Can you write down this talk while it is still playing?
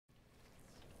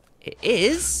It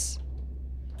is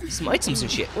some items and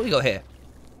shit. What we got here?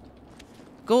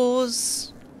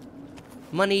 Gauze,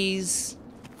 monies,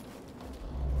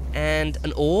 and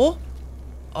an ore.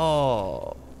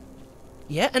 Oh,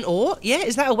 yeah, an ore. Yeah,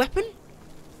 is that a weapon?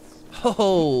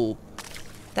 Oh,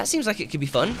 that seems like it could be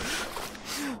fun.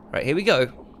 Right, here we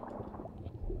go.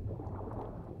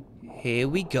 Here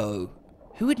we go.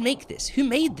 Who would make this? Who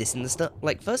made this in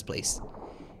the first place?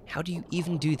 How do you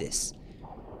even do this?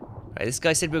 Right, this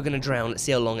guy said we were going to drown. Let's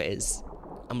see how long it is.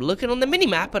 I'm looking on the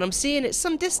mini-map and I'm seeing it's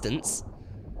some distance.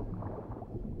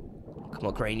 Come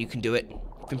on, Crane, you can do it.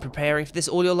 You've been preparing for this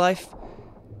all your life.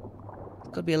 There's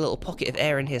got to be a little pocket of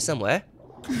air in here somewhere.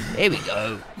 Here we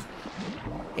go.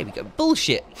 Here we go.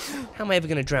 Bullshit. How am I ever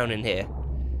going to drown in here?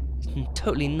 It's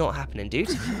totally not happening, dude.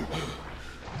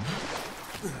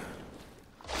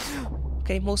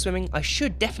 Okay, more swimming. I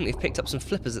should definitely have picked up some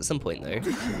flippers at some point, though.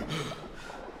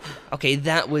 Okay,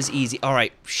 that was easy.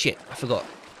 Alright, shit, I forgot.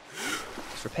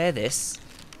 Let's repair this.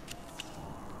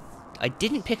 I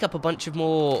didn't pick up a bunch of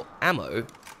more ammo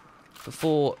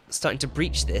before starting to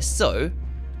breach this, so...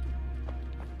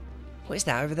 What is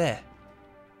that over there?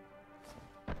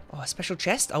 Oh, a special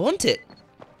chest? I want it!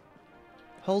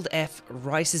 Hold F,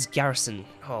 Rice's Garrison.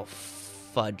 Oh,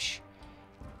 fudge.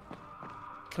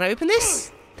 Can I open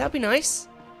this? That'd be nice.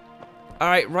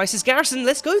 Alright, Rice's Garrison,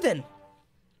 let's go then.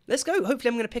 Let's go. Hopefully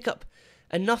I'm going to pick up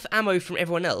enough ammo from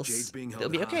everyone else. Jade's being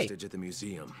held hostage at the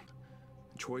museum.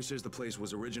 Troy says the place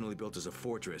was originally built as a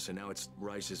fortress, and now it's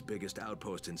Rice's biggest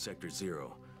outpost in Sector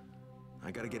 0.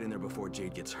 I gotta get in there before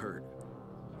Jade gets hurt.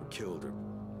 Or killed, or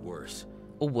worse.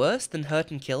 Or worse than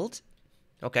hurt and killed?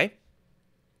 Okay.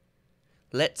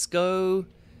 Let's go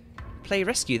play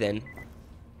rescue then.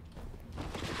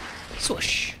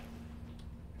 Swoosh.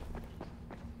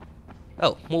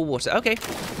 Oh, more water. Okay.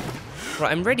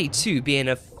 Right, I'm ready to be in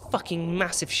a fucking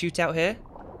massive shootout here.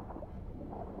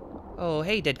 Oh,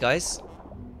 hey, dead guys.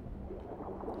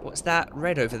 What's that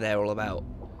red over there all about?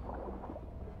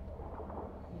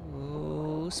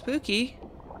 Oh, spooky.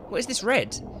 What is this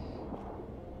red?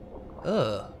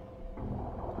 Ugh.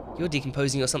 You're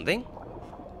decomposing or something.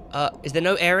 Is there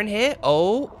no air in here?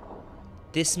 Oh.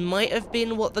 This might have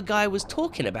been what the guy was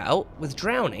talking about with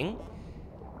drowning.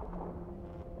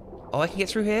 Oh, I can get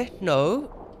through here?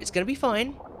 No. It's gonna be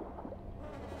fine.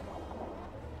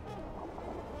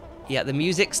 Yeah, the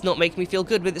music's not making me feel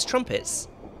good with its trumpets.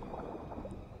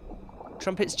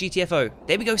 Trumpets GTFO.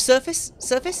 There we go. Surface?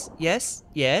 Surface? Yes.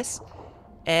 Yes.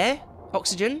 Air?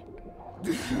 Oxygen?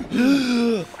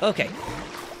 Okay.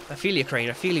 I feel you, Crane.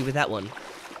 I feel you with that one.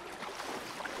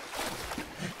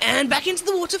 And back into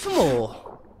the water for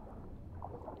more.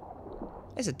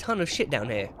 There's a ton of shit down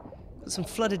here. Got some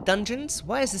flooded dungeons.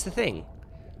 Why is this a thing?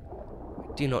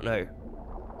 I do not know.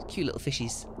 Cute little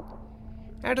fishies.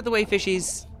 Out of the way,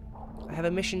 fishies. I have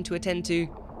a mission to attend to.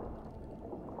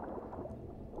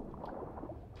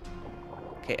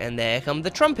 Okay, and there come the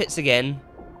trumpets again.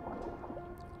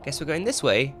 Guess we're going this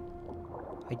way.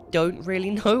 I don't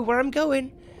really know where I'm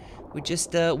going. We're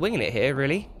just winging it here,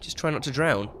 really. Just try not to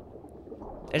drown.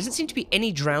 There doesn't seem to be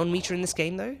any drown meter in this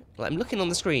game, though. Like, I'm looking on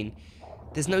the screen.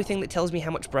 There's no thing that tells me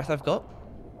how much breath I've got.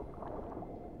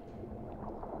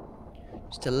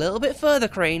 Just a little bit further,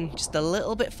 Crane. Just a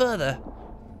little bit further.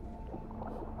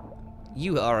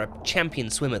 You are a champion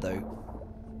swimmer,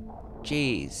 though.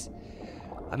 Jeez.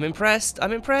 I'm impressed.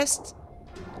 I'm impressed.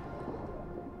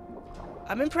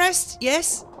 I'm impressed.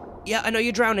 Yes. Yeah, I know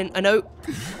you're drowning. I know.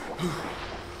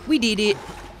 We did it.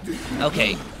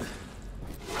 Okay.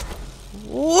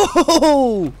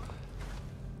 Whoa!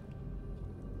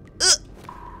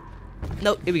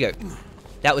 No, here we go.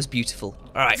 That was beautiful.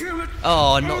 Alright.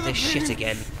 Oh, not this shit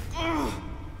again.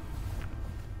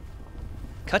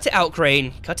 Cut it out,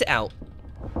 Crane. Cut it out.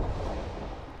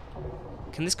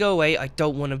 Can this go away? I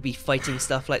don't want to be fighting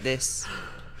stuff like this.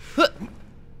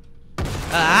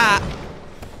 Ah!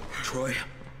 Troy.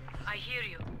 I hear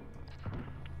you.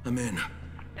 I'm in.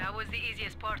 That was the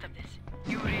easiest part of this.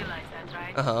 You realize that,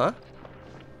 right? Uh-huh.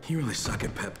 You really suck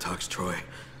at pep talks, Troy.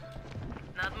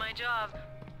 Not my job.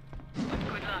 But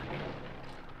good luck.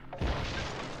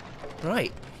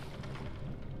 Right.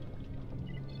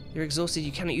 You're exhausted,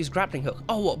 you cannot use grappling hook.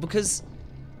 Oh, what? Because...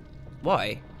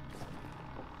 Why?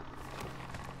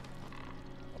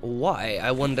 Why?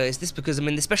 I wonder, is this because I'm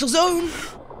in the special zone?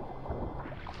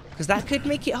 Because that could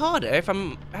make it harder if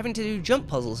I'm having to do jump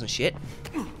puzzles and shit.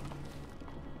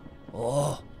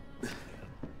 Oh.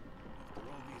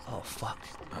 Oh, fuck.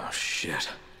 Oh, shit.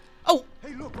 Oh!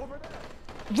 Hey, look over there.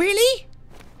 Really?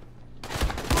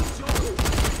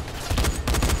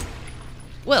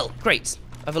 Well, great.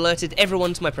 I've alerted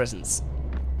everyone to my presence.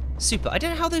 Super. I don't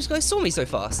know how those guys saw me so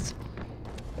fast.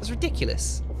 That's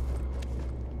ridiculous.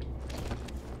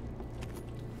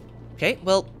 Okay,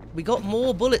 well, we got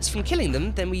more bullets from killing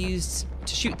them than we used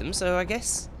to shoot them, so I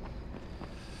guess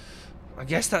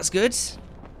that's good.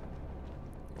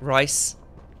 Rais,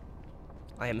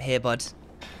 I am here, bud.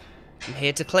 I'm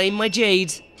here to claim my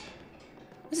Jade.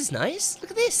 This is nice. Look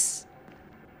at this.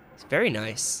 It's very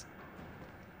nice.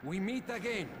 We meet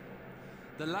again.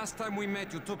 The last time we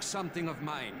met, you took something of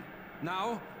mine.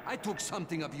 Now, I took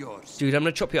something of yours. Dude, I'm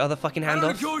gonna chop your other fucking hand I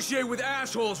don't off. negotiate with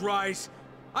assholes, Rais.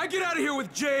 I get out of here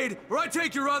with Jade, or I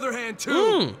take your other hand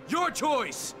too. Your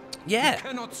choice. Yeah. You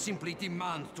cannot simply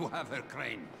demand to have her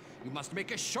crane. You must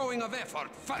make a showing of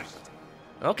effort first.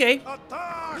 Okay.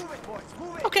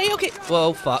 Okay, okay.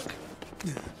 Whoa, fuck.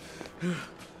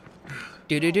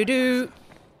 Do.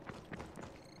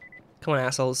 Come on,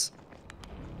 assholes.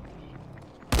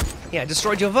 Yeah, I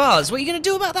destroyed your vase. What are you gonna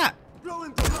do about that?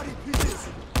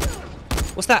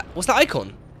 What's that? What's that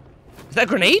icon? Is that a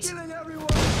grenade?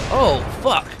 Oh,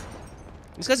 fuck.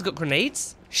 These guys have got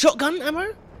grenades? Shotgun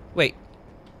ammo? Wait.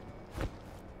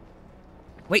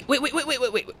 Wait.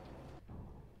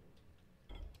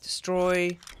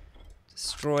 Destroy.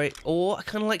 Ore. I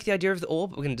kind of like the idea of the ore,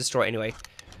 but we're going to destroy it anyway.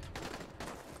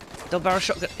 Double barrel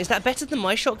shotgun. Is that better than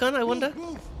my shotgun, I wonder?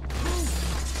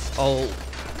 Oh.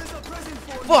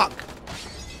 Fuck.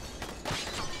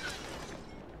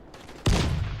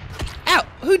 Ow.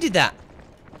 Who did that?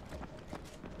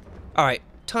 Alright.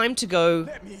 Time to go.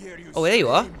 Oh, there you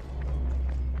are.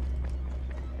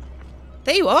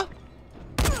 There you are.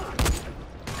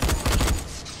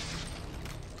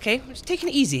 Okay, we're just taking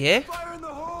it easy here.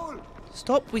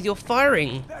 Stop with your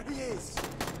firing.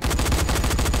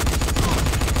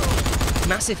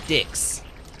 Massive dicks.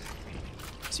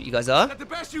 That's what you guys are. Is that the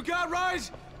best you got,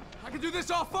 Rais? I could do this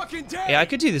all fucking day. Yeah, I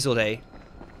could do this all day.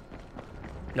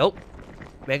 Nope.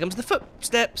 There comes the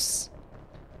footsteps.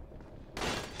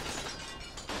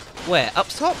 Where? Up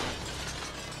top?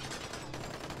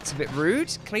 It's a bit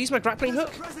rude. Can I use my grappling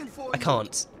hook? I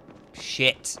can't.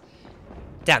 Shit.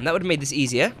 Damn, that would have made this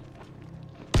easier.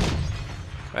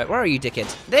 Right, where are you,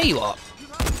 dickhead? There you are.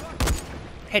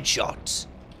 Headshot.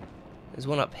 There's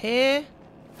one up here.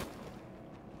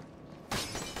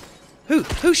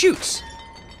 Who shoots?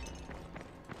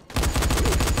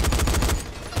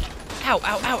 Ow,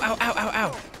 ow, ow, ow, ow, ow,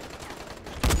 ow.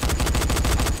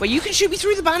 Wait, you can shoot me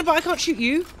through the banner, but I can't shoot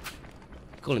you?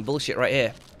 Calling bullshit right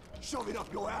here. Shove it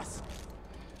up your ass.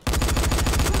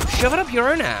 Shove it up your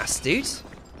own ass, dude.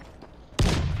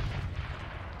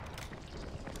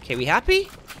 Okay, we happy? Is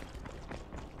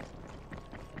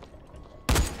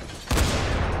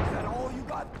that all you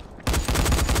got?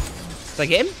 Did I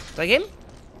get him? Did I get him?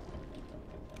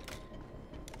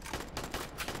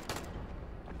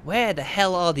 Where the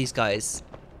hell are these guys?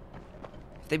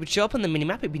 If they would show up on the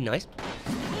minimap, it'd be nice.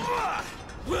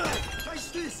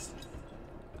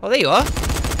 Oh, there you are.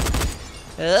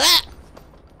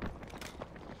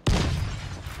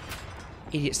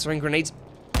 Idiots throwing grenades.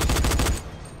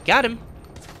 Got him.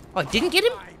 Oh, I didn't get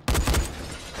him?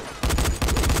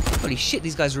 Holy shit,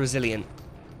 these guys are resilient.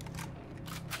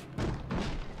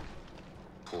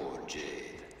 Poor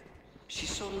Jade.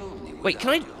 She's so lonely. Wait, can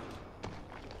I...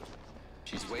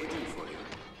 She's waiting for you.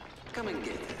 Come and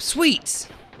get her. Sweet!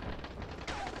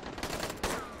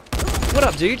 What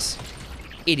up, dudes?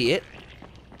 Idiot.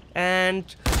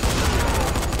 And...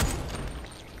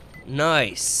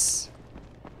 Nice.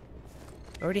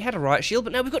 Already had a riot shield,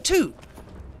 but now we've got two.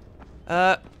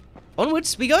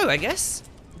 Onwards we go, I guess.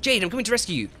 Jade, I'm coming to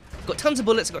rescue you. I've got tons of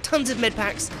bullets, I've got tons of med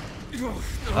packs.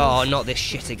 Oh, not this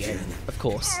shit again. Of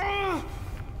course.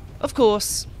 Of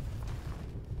course.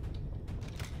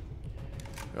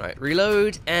 Right,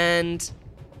 reload, and...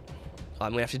 Oh,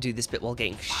 I'm gonna have to do this bit while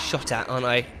getting shot at, aren't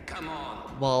I? Come on.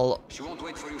 While She won't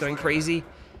wait for you going forever. crazy.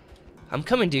 I'm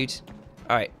coming, dude.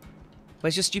 Alright.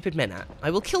 Where's your stupid men at?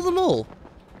 I will kill them all.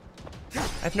 I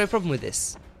have no problem with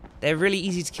this. They're really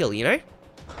easy to kill, you know?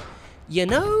 You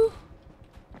know?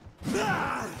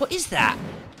 What is that?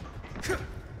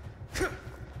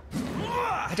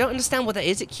 I don't understand what that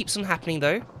is. It keeps on happening,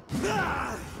 though.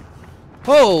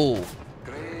 Whoa!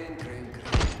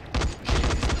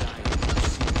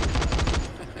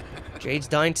 Jade's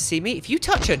dying to see me. If you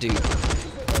touch her, dude.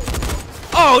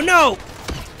 Oh, no!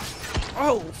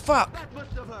 Oh, fuck.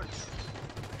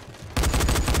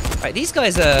 Right, these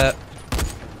guys are a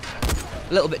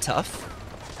little bit tough.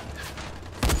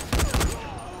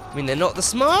 I mean, they're not the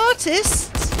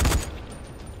smartest.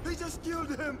 They just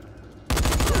killed him.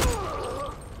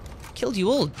 Killed you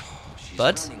all,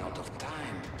 bud. Running out of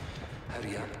time.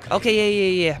 Hurry up.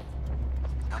 Okay, yeah.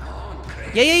 Come on,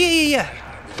 Craig. Yeah.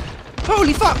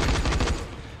 Holy fuck!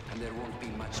 And there won't be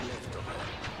much left of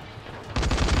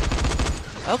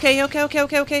it. Okay, okay, okay,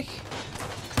 okay, okay.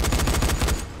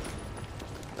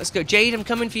 Let's go. Jade, I'm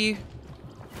coming for you.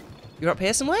 You're up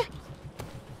here somewhere?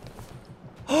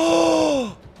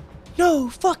 Oh! No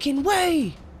fucking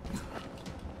way!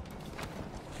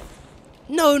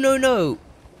 No, no, no!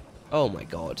 Oh my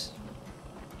god.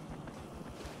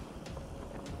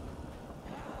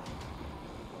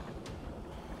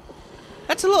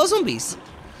 That's a lot of zombies.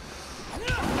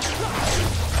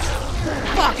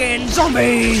 Fucking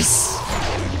zombies!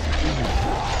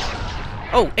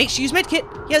 Oh, HU's medkit.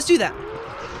 Yeah, let's do that.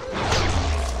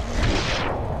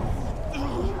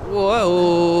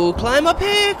 Whoa, climb up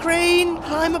here, Crane.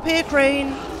 Climb up here,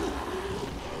 Crane.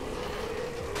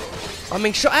 I'm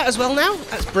being shot at as well now?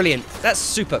 That's brilliant. That's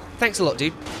super. Thanks a lot,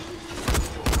 dude.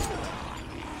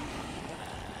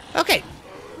 Okay.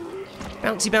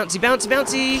 Bouncy, bouncy, bouncy,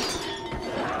 bouncy.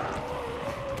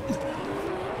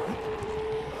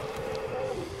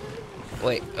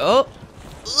 Wait. Oh.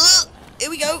 Here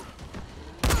we go.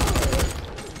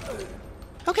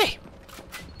 Okay.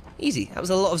 Easy. That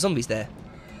was a lot of zombies there.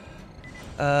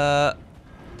 I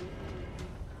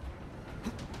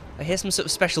hear some sort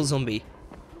of special zombie.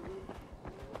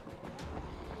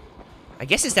 I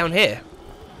guess it's down here.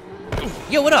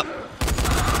 Yo, what up?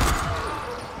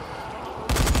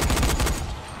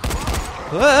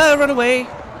 Run away.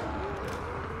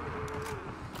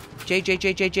 Jade, Jade,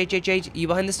 Jade, Jade, Jade, Jade, Jade. Are you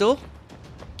behind this door?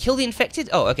 Kill the infected?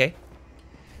 Oh, okay.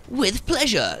 With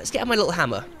pleasure. Let's get out my little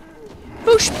hammer.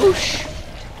 Boosh, boosh.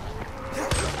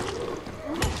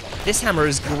 This hammer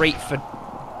is great for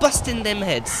busting them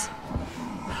heads.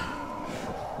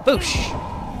 Boosh.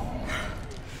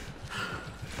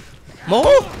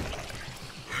 More?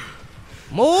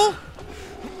 More?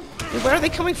 Where are they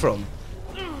coming from?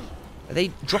 Are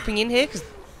they dropping in here? Because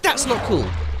that's not cool.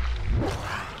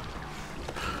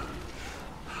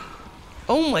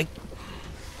 Oh my...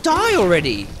 Die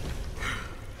already!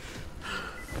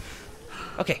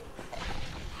 Okay.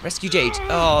 Rescue Jade.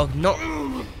 Oh, not...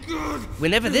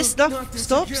 Whenever this stuff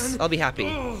stops, I'll be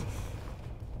happy.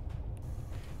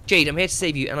 Jade, I'm here to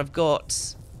save you, and I've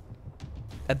got...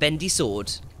 a bendy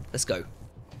sword. Let's go.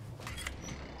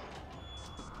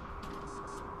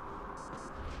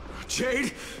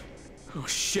 Jade? Oh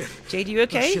shit. Jade, you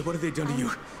okay? Oh, shit, what have they done to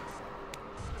you?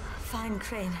 Fine,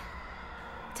 Crane.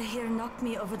 Tahir knocked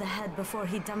me over the head before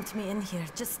he dumped me in here.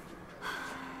 Just...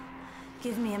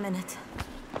 give me a minute.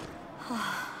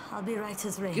 I'll be right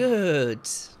as rain. Good.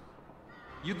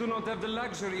 You do not have the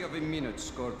luxury of a minute,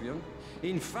 Scorpion.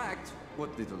 In fact,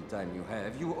 what little time you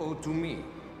have, you owe to me.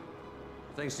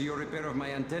 Thanks to your repair of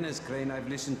my antennas, Crane, I've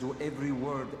listened to every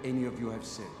word any of you have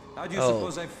said. How do you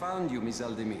suppose I found you, Miss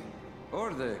Aldemir?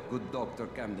 Or the good Dr.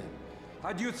 Camden?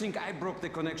 How do you think I broke the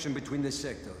connection between the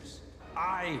sectors?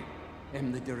 I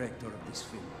am the director of this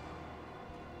film.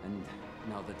 And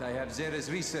now that I have Zere's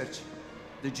research,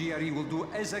 the GRE will do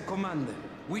as I commanded,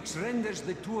 which renders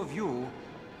the two of you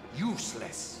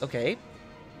useless. Okay.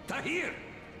 Tahir!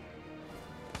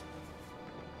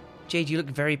 Jade, you look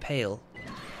very pale.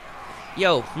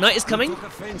 Yo, night is coming. Took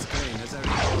offense, Crane, as I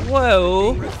recall.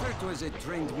 Whoa. Being referred to as a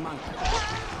trained monkey.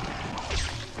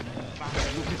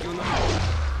 Look at you now.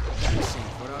 Dancing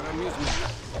for our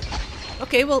amusement.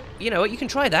 Okay, well, you know what? You can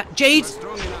try that. Jade! You're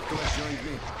strong enough to have joined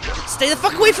me. Stay the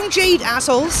fuck away from Jade,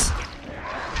 assholes!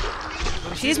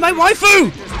 She is my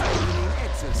waifu!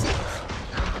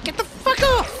 Get the fuck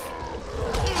off!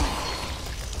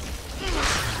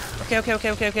 Okay, okay,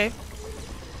 okay, okay, okay.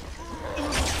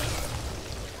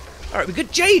 Alright, we're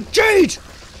good. Jade! Jade!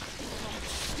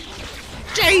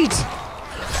 Jade!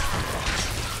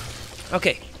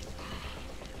 Okay.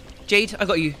 Jade, I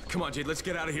got you. Come on, Jade, let's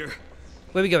get out of here.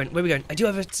 Where are we going? Where are we going? I do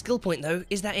have a skill point, though.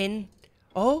 Is that in...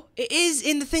 Oh, it is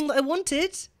in the thing that I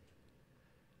wanted.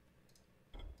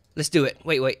 Let's do it.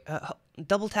 Wait, wait.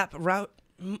 Double tap right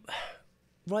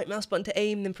mouse button to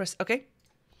aim, then press... Okay.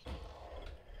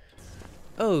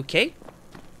 Okay.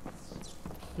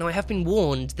 Now, I have been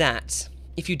warned that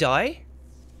if you die...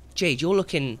 Jade, you're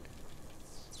looking...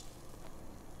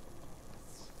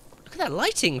 Look at that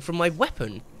lighting from my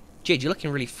weapon. Jade, you're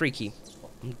looking really freaky.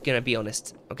 I'm gonna be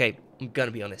honest. Okay, I'm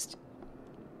gonna be honest.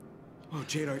 Oh,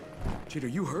 Jade, are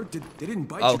you hurt? They didn't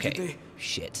bite Okay. you, did they?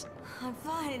 Shit. I'm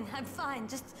fine.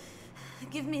 Just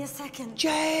give me a second.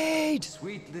 Jade!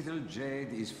 Sweet little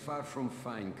Jade is far from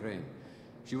fine, Crane.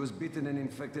 She was bitten and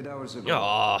infected hours ago.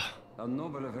 Aww. How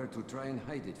noble of her to try and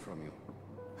hide it from you.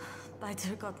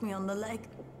 Biter got me on the leg.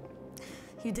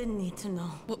 You didn't need to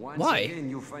know. Once Why? again,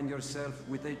 you find yourself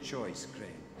with a choice,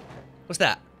 Crane. What's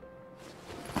that?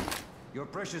 Your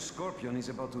precious Scorpion is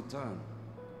about to turn.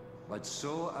 but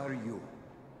so are you.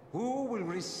 Who will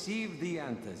receive the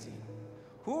antizin?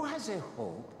 Who has a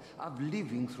hope of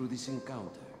living through this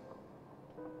encounter?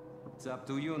 It's up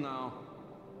to you now.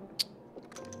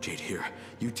 Jade, here.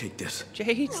 You take this.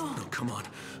 Jade? No, come on.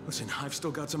 Listen, I've still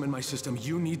got some in my system.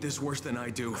 You need this worse than I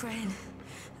do. Crane,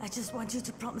 I just want you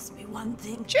to promise me one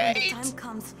thing. Jade! When the time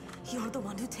comes, you're the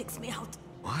one who takes me out.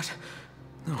 What?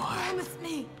 No, Promise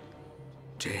me.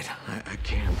 Jade, I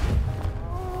can't.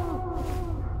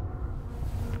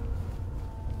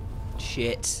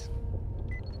 Shit.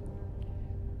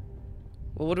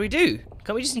 Well, what do we do?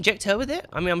 Can't we just inject her with it?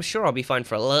 I mean, I'm sure I'll be fine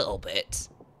for a little bit.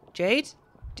 Jade?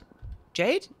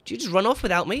 Jade? Did you just run off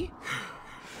without me?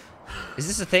 Is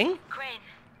this a thing? Crane.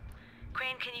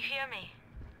 Crane, can you hear me?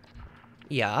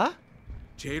 Yeah?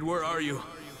 Jade, where are you?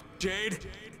 Jade?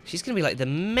 She's gonna be like the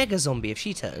mega zombie if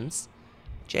she turns.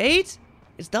 Jade?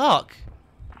 It's dark.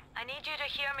 I need you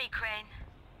to hear me, Crane.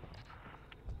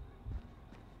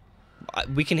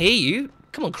 We can hear you.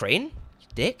 Come on, Crane. You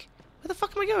dick. Where the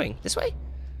fuck am I going? This way?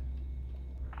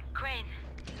 Crane.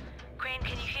 Crane,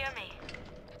 can you hear me?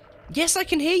 Yes, I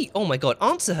can hear you. Oh my god,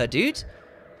 answer her, dude.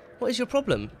 What is your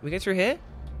problem? We go through here?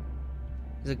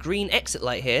 There's a green exit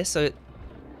light here, so...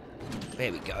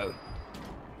 There we go.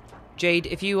 Jade,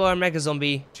 if you are a mega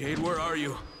zombie... Jade, where are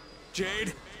you?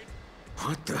 Jade?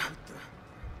 What the...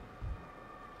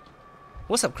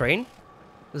 What's up, Crane?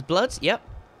 There's blood? Yep.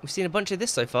 We've seen a bunch of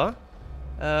this so far.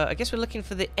 I guess we're looking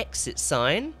for the exit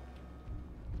sign.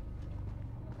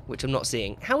 Which I'm not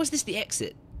seeing. How is this the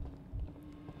exit?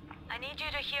 I need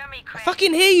you to hear me, I Crane.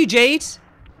 fucking hear you, Jade!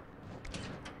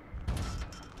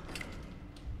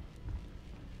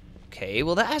 Okay,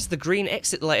 well that has the green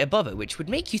exit light above it, which would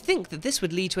make you think that this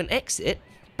would lead to an exit,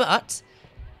 but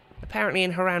apparently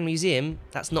in Haran Museum,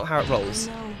 that's not how it rolls.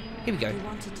 I know. Here we go. You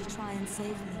wanted to try and save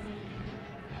me.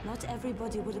 Not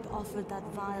everybody would have offered that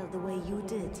vial the way you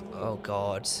did. Oh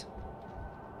god.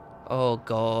 Oh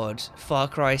god. Far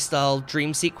Cry style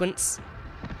dream sequence.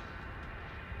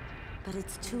 But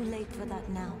it's too late for that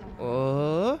now.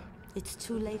 Oh. It's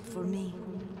too late for me.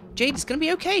 Jade, it's gonna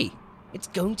be okay. It's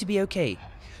going to be okay.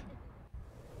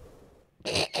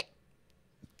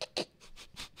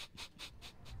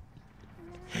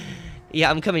 Yeah,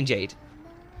 I'm coming, Jade.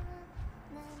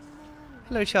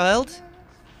 Hello, child.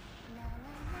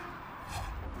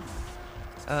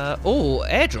 Oh,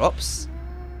 airdrops?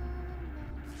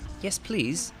 Yes,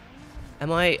 please.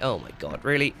 Am I... Oh my god,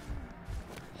 really?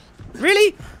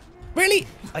 Really? Really?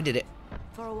 I did it.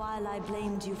 For a while I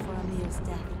blamed you for Amir's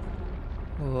death.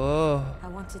 Oh. I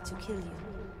wanted to kill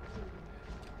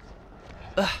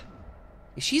you.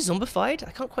 Is she zombified?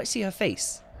 I can't quite see her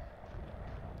face.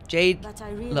 Jade, But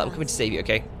I look, I'm coming to save you,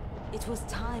 okay? It was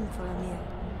time for Amir.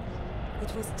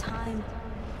 It was time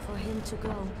for him to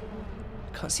go.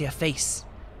 I can't see her face.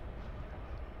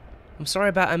 I'm sorry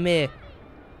about Amir.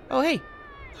 Oh, hey.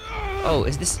 Oh,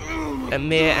 is this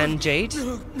Amir and Jade?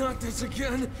 No, not this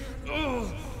again.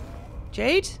 Oh.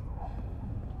 Jade?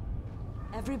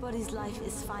 Everybody's life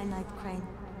is finite, Crane.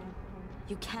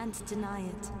 You can't deny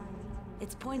it.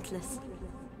 It's pointless.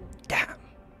 Damn.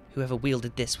 Whoever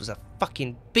wielded this was a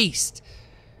fucking beast.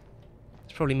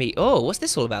 It's probably me. Oh, what's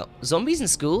this all about? Zombies in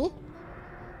school?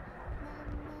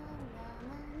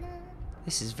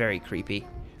 This is very creepy.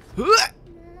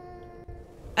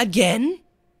 Again?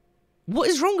 What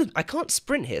is wrong with... I can't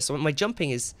sprint here, so my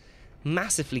jumping is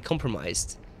massively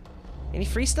compromised. Any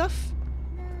free stuff?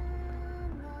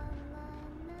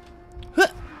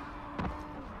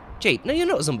 Jade, no, you're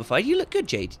not zombified. You look good,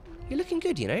 Jade. You're looking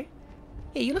good, you know?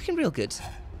 Yeah, you're looking real good.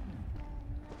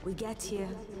 We get here,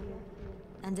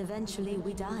 and eventually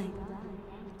we die.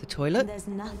 The toilet? And there's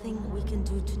nothing we can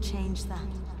do to change that.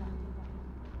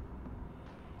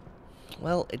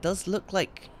 Well, it does look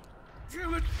like...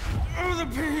 Damn it! Oh, the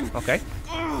pain! Okay.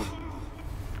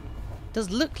 Does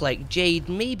look like Jade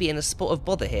may be in a spot of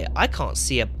bother here. I can't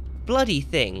see a bloody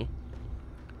thing.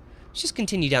 Let's just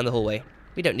continue down the hallway.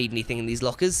 We don't need anything in these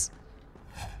lockers.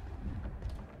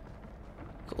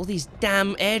 Got all these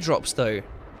damn airdrops, though.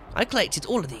 I collected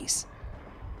all of these.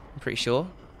 I'm pretty sure.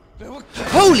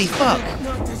 Holy fuck!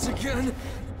 Not this again!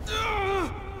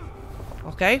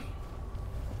 Okay.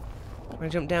 I'm gonna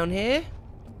jump down here.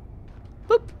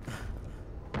 Boop!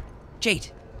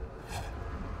 Jade.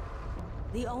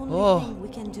 The only Oh. thing we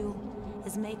can do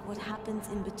is make what happens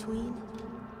in between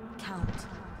count.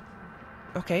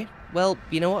 Okay, well,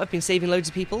 you know what? I've been saving loads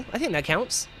of people. I think that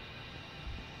counts.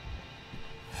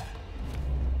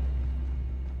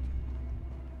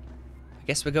 I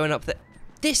guess we're going up there.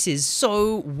 This is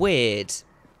so weird.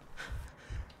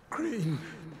 Crane,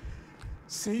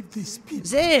 save these people.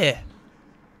 There!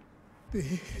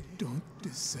 They don't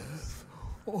deserve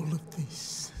all of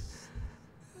this.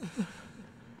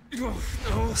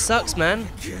 Sucks, man.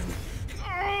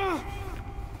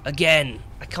 Again.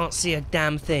 I can't see a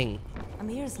damn thing.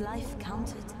 Amir's life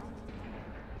counted.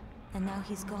 And now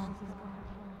he's gone.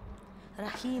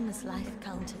 Rahim's life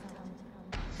counted.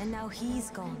 And now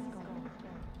he's gone.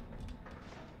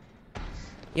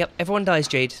 Yep, everyone dies,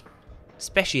 Jade.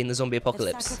 Especially in the zombie If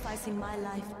apocalypse. sacrificing my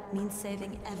life means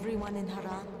saving everyone in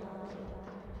Haran,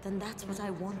 then that's what I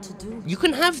want to do. You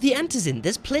can have the antizin.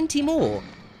 There's plenty more.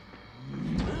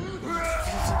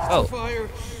 Oh. Fire.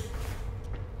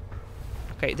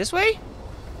 Okay, this way?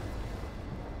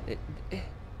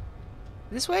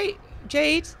 This way?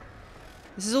 Jade?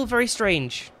 This is all very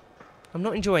strange. I'm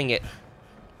not enjoying it.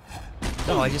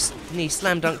 Oh, I just nearly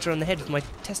slam dunked her on the head with my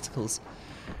testicles.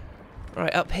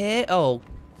 Right, up here. Oh,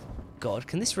 God.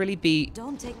 Can this really be...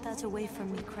 Don't take that away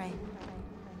from me, Crane.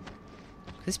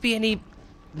 Could this be any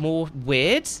more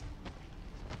weird?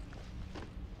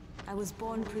 I was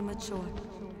born premature.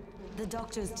 The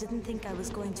doctors didn't think I was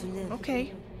going to live.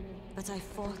 Okay. But I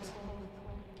fought.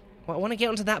 Well, I want to get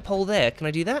onto that pole there. Can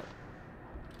I do that?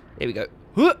 There we go.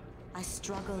 Huh! I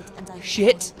struggled and I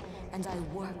Shit. fought, and I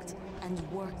worked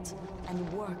and worked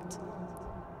and worked.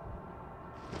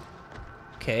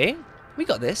 Okay. We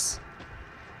got this.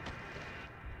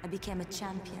 I became a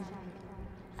champion.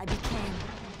 I became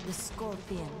the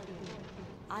Scorpion.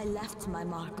 I left my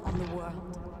mark on the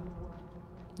world.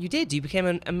 You did. You became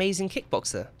an amazing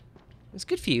kickboxer. It's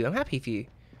good for you. I'm happy for you.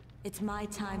 It's my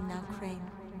time now, Crane.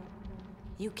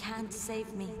 You can't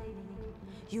save me.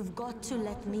 You've got to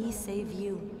let me save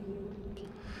you.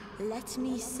 Let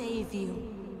me save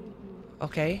you.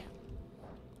 Okay.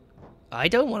 I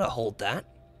don't want to hold that.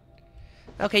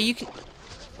 Okay, you can...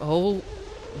 Oh,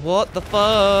 what the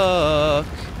fuck?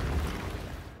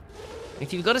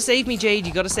 If you've got to save me, Jade,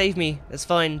 you got to save me. That's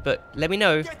fine, but let me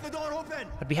know. Get the door open.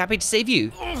 I'd be happy to save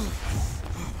you. Oh,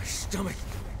 my stomach.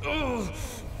 Oh.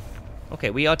 Okay,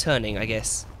 we are turning, I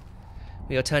guess.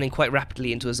 We are turning quite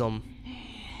rapidly into a zombie.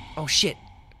 Oh, shit.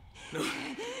 Damn it,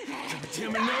 no,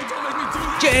 don't make me do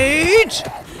this.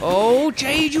 Jade! Oh,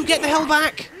 Jade, you get the hell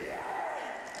back!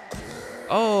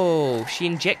 Oh, she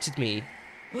injected me.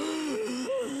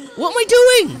 What am I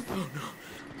doing? Oh, no.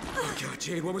 Oh, God,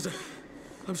 Jade, what was that?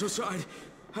 I'm so sorry.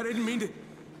 I didn't mean to...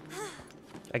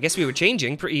 I guess we were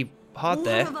changing pretty hard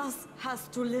there. One of us has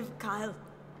to live, Kyle.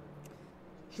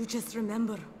 You just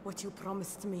remember what you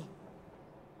promised me.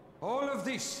 All of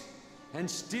this, and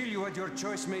still you had your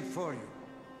choice made for you.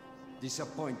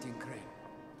 Disappointing, Crane.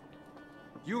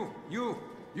 You,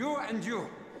 and you.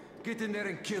 Get in there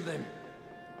and kill them.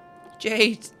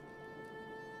 Jade!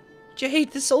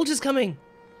 Jade, the soldier's coming!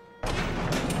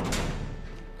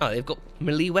 Oh, they've got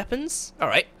melee weapons?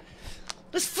 Alright.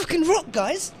 Let's fucking rock,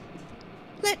 guys!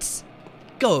 Let's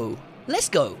go. Let's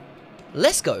go.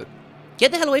 Let's go.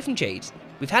 Get the hell away from Jade.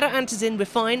 We've had our antizin, we're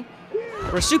fine.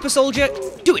 We're a super soldier.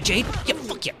 Do it, Jade. Yeah,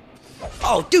 fuck yeah.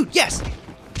 Oh, dude, yes!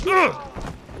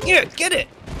 Yeah, get it!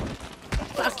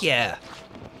 Fuck yeah.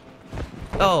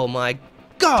 Oh my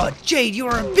god, Jade, you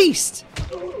are a beast!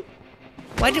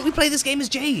 Why didn't we play this game as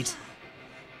Jade?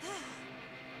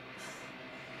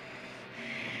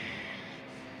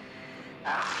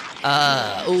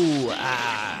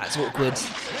 That's awkward.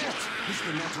 That is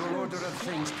the natural order of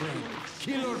things, Crane.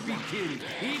 Kill or be killed.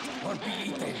 Eat or be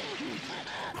eaten.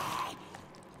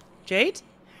 Jade?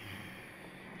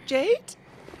 Jade?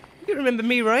 You remember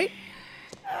me, right?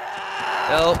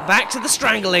 Oh, back to the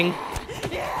strangling.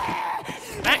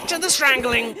 Back to the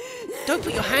strangling. Don't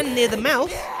put your hand near the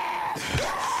mouth.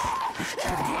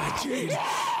 Jade.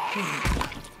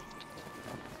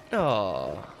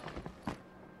 Oh.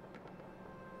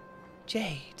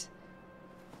 Jade.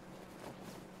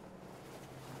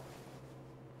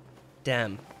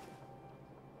 Damn.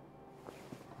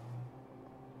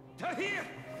 Tahir!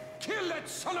 Kill that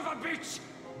son of a bitch!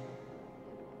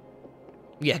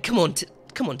 Yeah, come on,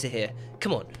 Tahir.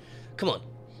 Come on. Come on.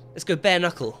 Let's go bare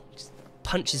knuckle. Just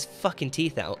punch his fucking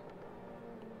teeth out.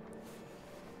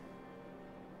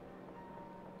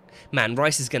 Man,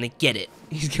 Rais is gonna get it.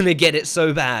 He's gonna get it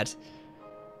so bad.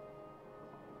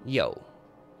 Yo.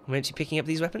 Am I actually picking up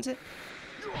these weapons here?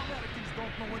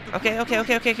 Okay.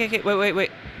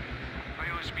 Wait.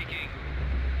 Rais speaking.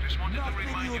 Just wanted to Nothing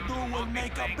remind you you do to will not be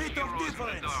make a playing bit of heroes in the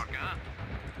difference. dark, huh?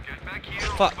 Get back here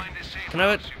Fuck. and find a safe Can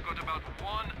I- house. You've got about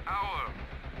 1 hour.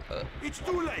 It's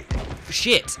too late.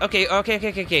 Shit. Okay.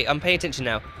 I'm paying attention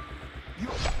now.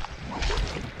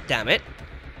 Damn it.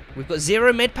 We've got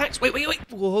 0 med packs. Wait.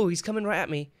 Whoa, he's coming right at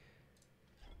me.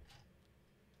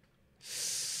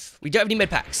 We don't have any med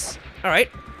packs. Alright.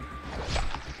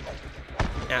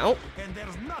 Ow. And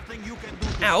there's nothing you can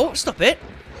do. Ow, stop it.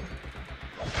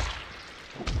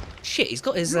 Shit, he's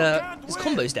got his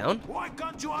combos down. Why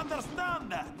can't you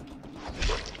understand that?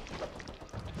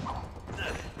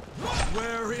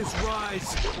 Where is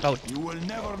Rais? Oh. You will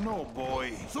never know,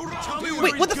 boy.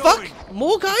 Wait, what the fuck?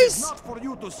 More guys? Not for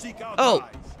you to seek out Oh.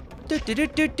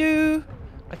 Rais.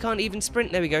 I can't even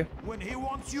sprint. There we go. When he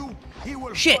wants you, he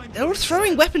will Shit, find they're all you.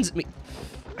 throwing weapons at me.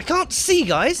 I can't see,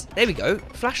 guys. There we go.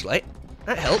 Flashlight.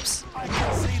 That helps. I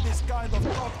can see this kind of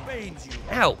talk pains you.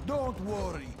 Ow. Don't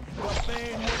worry. The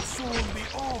pain will soon be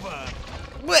over.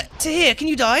 What? To here, can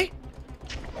you die?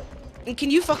 And can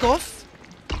you fuck off?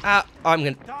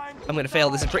 I'm gonna fail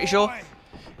this, I'm pretty sure.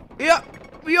 Yep.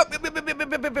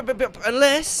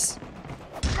 Unless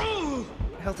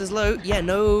health is low. Yeah,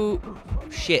 no.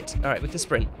 Shit. Alright, we can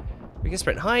sprint. We can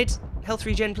sprint. Hide. Health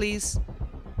regen, please.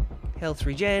 Health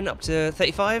regen up to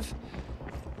 35.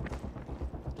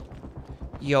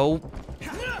 Yo.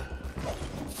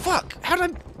 Fuck. How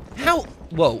did I... How...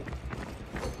 Whoa.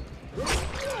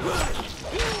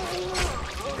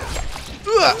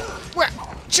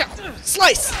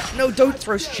 Slice! No, don't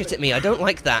throw shit at me. I don't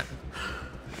like that.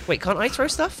 Wait, can't I throw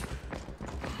stuff?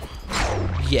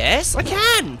 Yes, I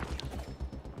can!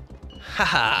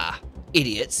 Haha.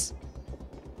 Idiots.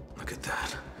 Look at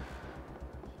that.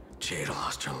 Jade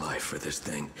lost her life for this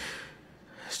thing.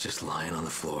 It's just lying on the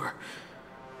floor.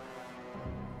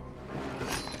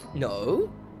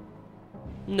 No.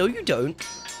 No, you don't.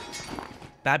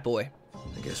 Bad boy.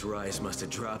 I guess Rais must have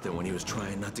dropped it when he was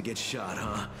trying not to get shot,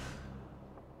 huh?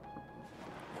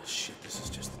 Oh, shit, this is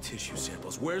just the tissue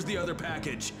samples. Where's the other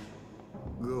package?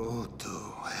 Go to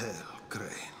hell, Crane.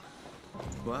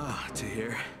 Wow,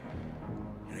 Tahir.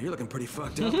 You know, you're looking pretty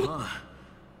fucked up, huh?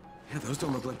 Yeah, those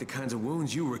don't look like the kinds of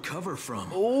wounds you recover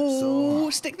from. Oh,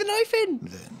 stick the knife in.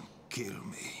 Then kill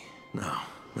me. No,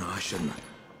 I shouldn't.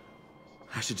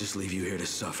 I should just leave you here to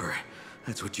suffer.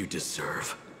 That's what you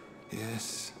deserve.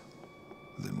 Yes?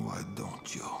 Then why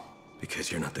don't you?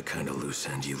 Because you're not the kind of loose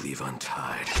end you leave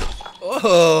untied.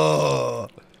 Oh.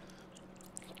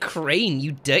 Crane,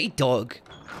 you dirty dog.